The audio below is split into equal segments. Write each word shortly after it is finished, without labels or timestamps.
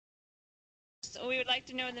Yes, we would like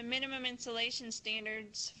to know the minimum insulation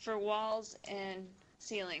standards for walls and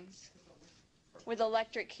ceilings with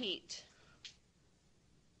electric heat.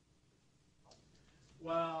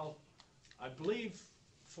 Well, I believe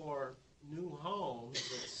for new homes,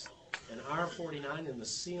 it's an R49 in the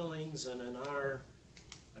ceilings and I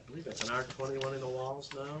believe it's an R21 in the walls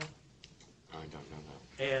now. I don't know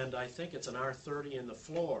that. And I think it's an R30 in the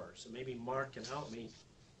floors. So maybe Mark can help me.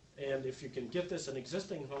 And if you can get this in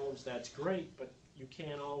existing homes, that's great, but you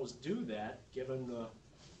can't always do that given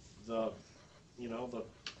the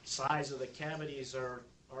size of the cavities are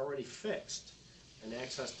already fixed, and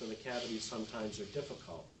access to the cavities sometimes are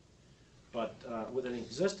difficult. But with an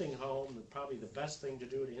existing home, probably the best thing to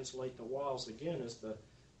do to insulate the walls, again, is the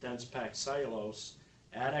dense packed cellulose.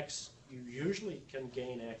 Attics, you usually can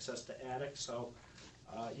gain access to attics, so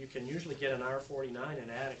you can usually get an R49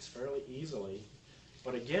 in attics fairly easily.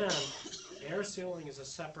 But again, air sealing is a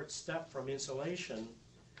separate step from insulation.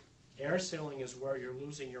 Air sealing is where you're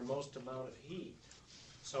losing your most amount of heat.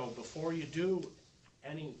 So before you do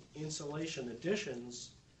any insulation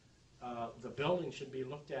additions, the building should be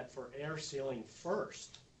looked at for air sealing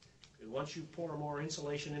first. And once you pour more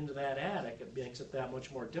insulation into that attic, it makes it that much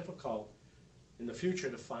more difficult in the future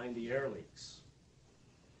to find the air leaks.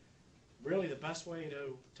 Really, the best way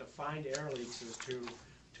to find air leaks is to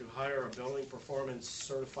hire a building performance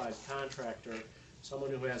certified contractor, someone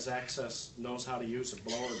who has access, knows how to use a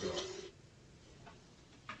blower door.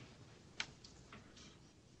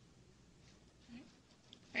 All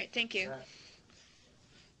right, thank you.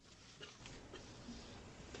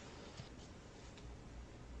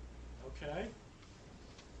 Okay.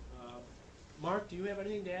 Mark, do you have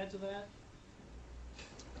anything to add to that?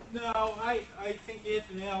 No, I think you hit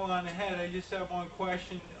the nail on the head. I just have one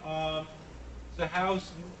question. Is the house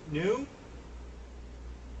new?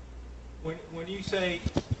 When you say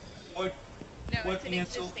what It's an the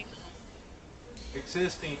existing.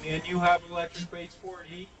 existing, and you have electric baseboard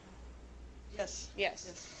heat? Yes.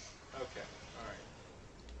 Yes. Okay, all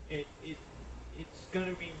right. It's going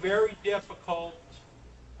to be very difficult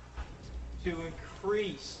to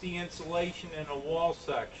increase the insulation in a wall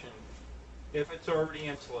section if it's already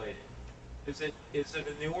insulated. Is it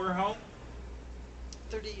a newer home?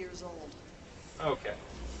 30 years old. Okay.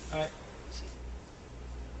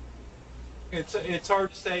 It's hard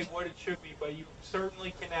to say what it should be, but you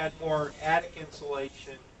certainly can add more attic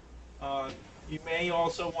insulation. You may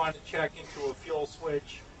also want to check into a fuel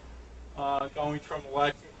switch going from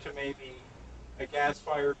electric to maybe a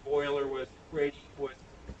gas-fired boiler with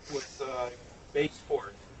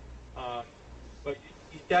baseboard. But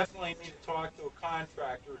you definitely need to talk to a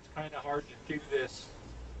contractor. It's kind of hard to do this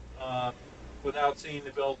without seeing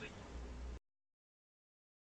the building.